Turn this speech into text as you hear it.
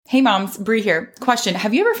Hey moms, Bree here. Question,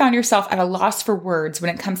 have you ever found yourself at a loss for words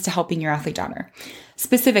when it comes to helping your athlete daughter?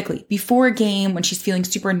 Specifically, before a game when she's feeling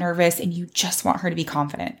super nervous and you just want her to be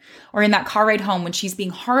confident, or in that car ride home when she's being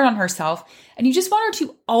hard on herself and you just want her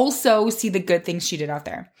to also see the good things she did out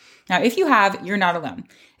there. Now, if you have, you're not alone.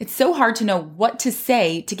 It's so hard to know what to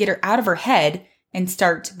say to get her out of her head and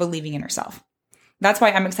start believing in herself. That's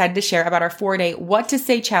why I'm excited to share about our 4-day What to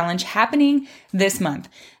Say challenge happening this month.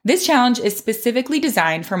 This challenge is specifically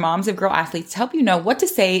designed for moms of girl athletes to help you know what to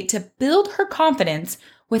say to build her confidence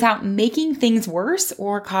without making things worse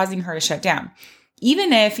or causing her to shut down.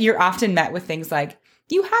 Even if you're often met with things like,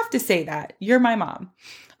 you have to say that, you're my mom.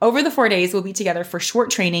 Over the 4 days, we'll be together for short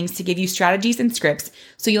trainings to give you strategies and scripts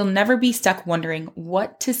so you'll never be stuck wondering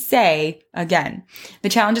what to say again. The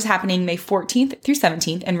challenge is happening May 14th through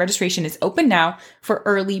 17th, and registration is open now for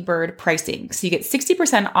early bird pricing. So you get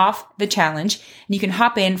 60% off the challenge, and you can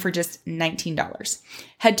hop in for just $19.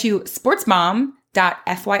 Head to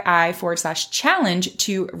sportsmom.fyi/challenge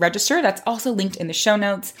to register. That's also linked in the show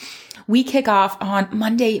notes. We kick off on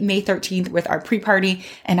Monday, May 13th with our pre-party,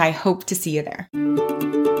 and I hope to see you there.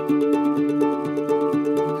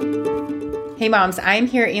 Hey moms, I'm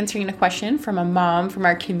here answering a question from a mom from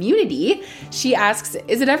our community. She asks,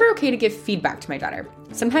 is it ever okay to give feedback to my daughter?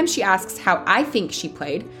 Sometimes she asks how I think she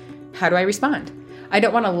played. How do I respond? I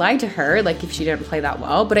don't want to lie to her, like if she didn't play that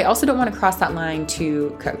well, but I also don't want to cross that line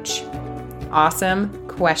to coach. Awesome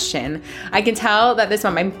question. I can tell that this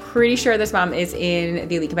mom, I'm pretty sure this mom is in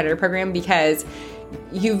the Elite Competitor Program because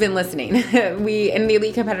you've been listening. In the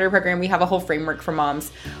Elite Competitor Program, we have a whole framework for moms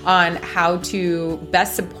on how to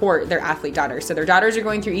best support their athlete daughters. So their daughters are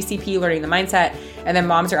going through ECP, learning the mindset, and then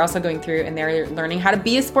moms are also going through and they're learning how to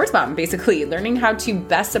be a sports mom, basically learning how to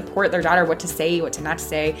best support their daughter, what to say, what to not to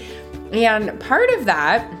say. And part of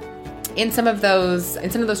that, in some of those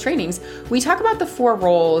trainings, we talk about the 4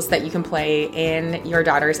 roles that you can play in your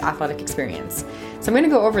daughter's athletic experience. So I'm going to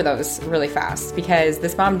go over those really fast because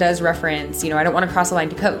this mom does reference, I don't want to cross the line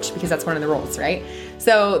to coach because that's one of the roles, right?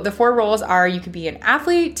 So the 4 roles are you could be an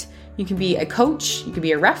athlete, you can be a coach, you could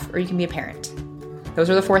be a ref, or you can be a parent. Those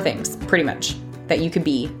are the 4 things, pretty much, that you could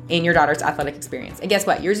be in your daughter's athletic experience. And guess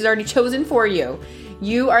what? Yours is already chosen for you.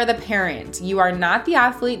 You are the parent. You are not the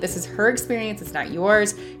athlete. This is her experience. It's not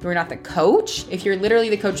yours. You are not the coach. If you're literally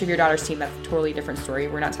the coach of your daughter's team, that's a totally different story.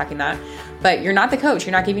 We're not talking that. But you're not the coach.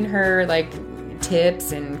 You're not giving her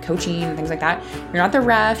tips and coaching and things like that. You're not the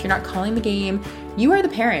ref. You're not calling the game. You are the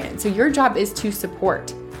parent. So your job is to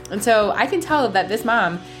support. And so I can tell that this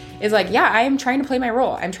mom is I am trying to play my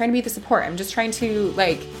role. I'm trying to be the support. I'm just trying to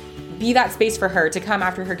be that space for her to come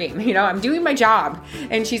after her game. I'm doing my job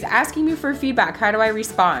and she's asking me for feedback. How do I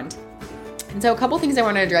respond? And so a couple things I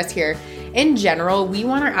want to address here. In general, we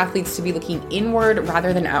want our athletes to be looking inward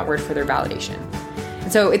rather than outward for their validation.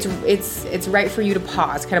 And so it's right for you to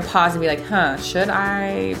pause and be like, should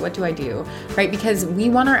I, what do I do? Right? Because we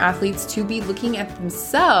want our athletes to be looking at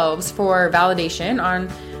themselves for validation on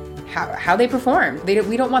how they perform.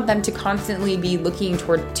 We don't want them to constantly be looking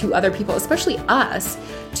to other people, especially us,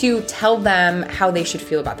 to tell them how they should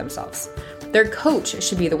feel about themselves. Their coach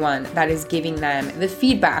should be the one that is giving them the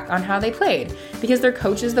feedback on how they played because their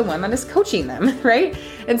coach is the one that is coaching them, right?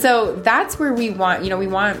 And so that's where we want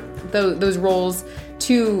those roles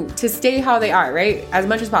to stay how they are, right? As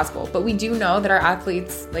much as possible. But we do know that our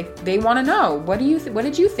athletes, they want to know, what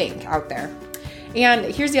did you think out there? And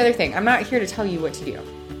here's the other thing. I'm not here to tell you what to do.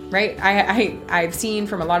 Right? I've seen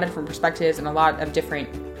from a lot of different perspectives and a lot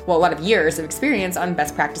of years of experience on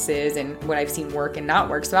best practices and what I've seen work and not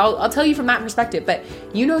work. So I'll tell you from that perspective, but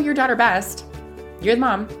you know your daughter best. You're the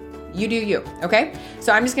mom. You do you. Okay?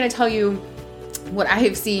 So I'm just going to tell you what I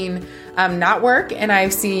have seen not work and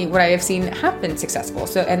what I have seen have been successful.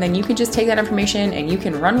 So, and then you can just take that information and you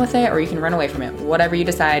can run with it or you can run away from it. Whatever you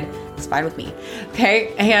decide is fine with me.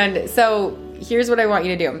 Okay? And so here's what I want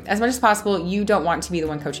you to do. As much as possible, you don't want to be the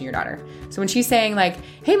one coaching your daughter. So when she's saying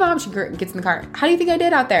hey mom, she gets in the car, how do you think I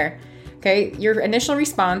did out there? Okay. Your initial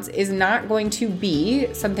response is not going to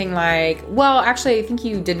be something like, well, actually, I think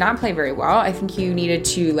you did not play very well. I think you needed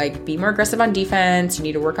to be more aggressive on defense. You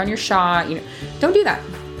need to work on your shot. Don't do that.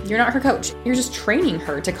 You're not her coach. You're just training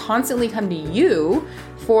her to constantly come to you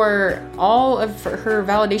for all of her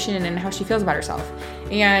validation and how she feels about herself.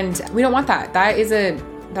 And we don't want that.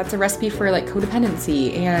 That's a recipe for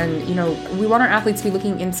codependency. And, we want our athletes to be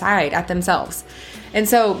looking inside at themselves. And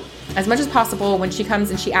so as much as possible, when she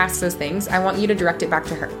comes and she asks those things, I want you to direct it back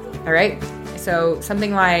to her. All right. So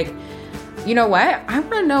something like, you know what? I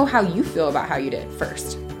want to know how you feel about how you did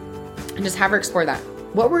first, and just have her explore that.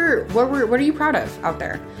 What are you proud of out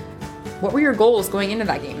there? What were your goals going into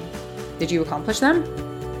that game? Did you accomplish them?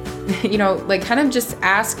 like kind of just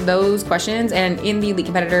ask those questions. And in the Elite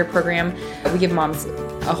Competitor program, we give moms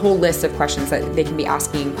a whole list of questions that they can be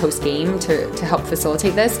asking post-game to help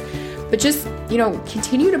facilitate this. But just,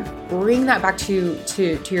 continue to bring that back to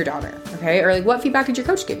your daughter, okay? Or like, what feedback did your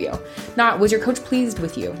coach give you? Not, was your coach pleased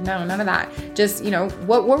with you? No, none of that. Just,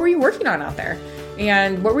 what were you working on out there?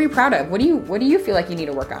 And what were you proud of? What do you feel like you need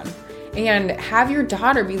to work on? And have your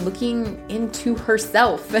daughter be looking into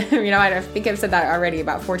herself. I think I've said that already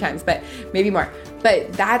about 4 times, but maybe more.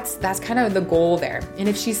 But that's kind of the goal there. And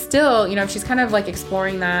if she's still, if she's kind of like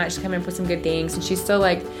exploring that, she's coming up with some good things, and she's still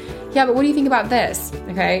like, yeah, but what do you think about this?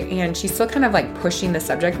 Okay. And she's still kind of like pushing the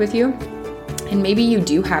subject with you. And maybe you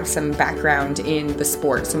do have some background in the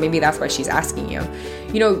sport. So maybe that's why she's asking you.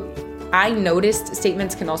 I noticed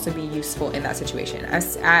statements can also be useful in that situation.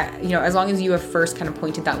 As long as you have first kind of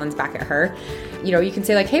pointed that lens back at her, you can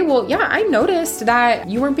say like, hey, well, yeah, I noticed that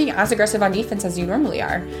you weren't being as aggressive on defense as you normally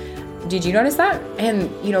are. Did you notice that? And,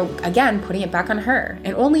 again, putting it back on her.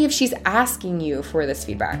 And only if she's asking you for this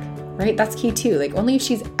feedback, right? That's key too. Like only if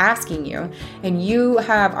she's asking you and you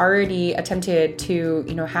have already attempted to,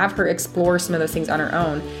 have her explore some of those things on her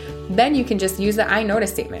own, then you can just use the I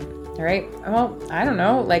noticed statement. All right. Well, I don't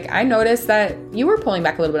know. Like I noticed that you were pulling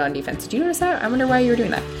back a little bit on defense. Did you notice that? I wonder why you were doing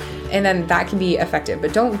that. And then that can be effective,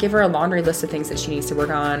 but don't give her a laundry list of things that she needs to work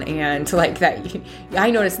on. And like that, I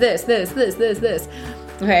noticed this.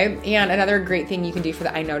 Okay. And another great thing you can do for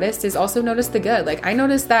the I noticed is also notice the good. Like I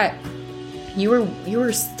noticed that you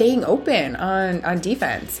were staying open on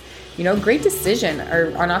defense, great decision,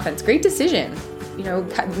 or on offense, great decision,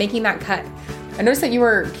 making that cut. I noticed that you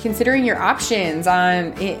were considering your options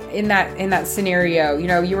in that scenario.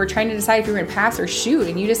 You were trying to decide if you were going to pass or shoot,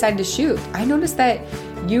 and you decided to shoot. I noticed that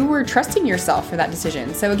you were trusting yourself for that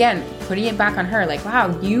decision. So again, putting it back on her, like,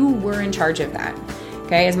 wow, you were in charge of that.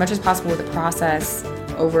 Okay, as much as possible with the process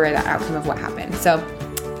over the outcome of what happened. So,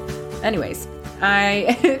 anyways,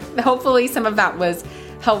 hopefully some of that was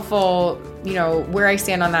helpful. Where I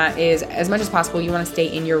stand on that is, as much as possible, you want to stay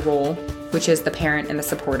in your role, which is the parent and the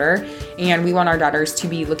supporter. And we want our daughters to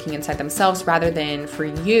be looking inside themselves rather than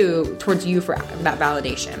towards you for that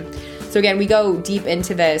validation. So again, we go deep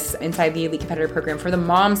into this inside the Elite Competitor program for the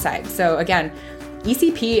mom side. So again,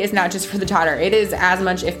 ECP is not just for the daughter. It is as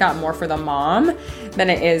much, if not more, for the mom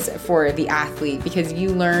than it is for the athlete, because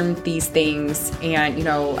you learn these things and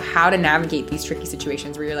how to navigate these tricky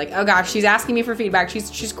situations where you're like, oh gosh, she's asking me for feedback.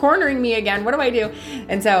 She's cornering me again. What do I do?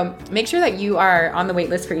 And so make sure that you are on the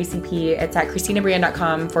wait list for ECP. It's at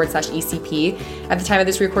ChristinaBrian.com/ECP. At the time of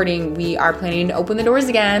this recording, we are planning to open the doors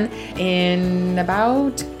again in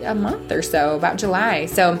about a month or so, about July.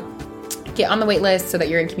 So get on the wait list so that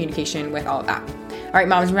you're in communication with all of that. All right,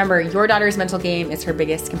 moms, remember, your daughter's mental game is her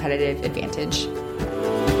biggest competitive advantage.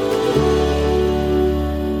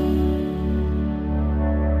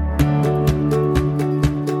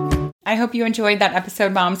 I hope you enjoyed that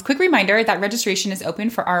episode, moms. Quick reminder that registration is open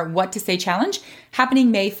for our What to Say Challenge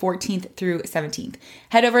happening May 14th through 17th.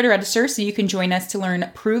 Head over to register so you can join us to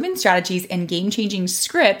learn proven strategies and game-changing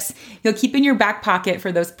scripts you'll keep in your back pocket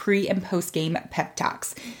for those pre- and post-game pep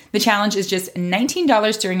talks. The challenge is just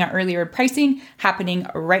 $19 during our earlier pricing happening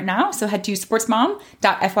right now. So head to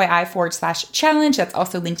sportsmom.fyi/challenge. That's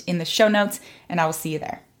also linked in the show notes, and I will see you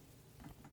there.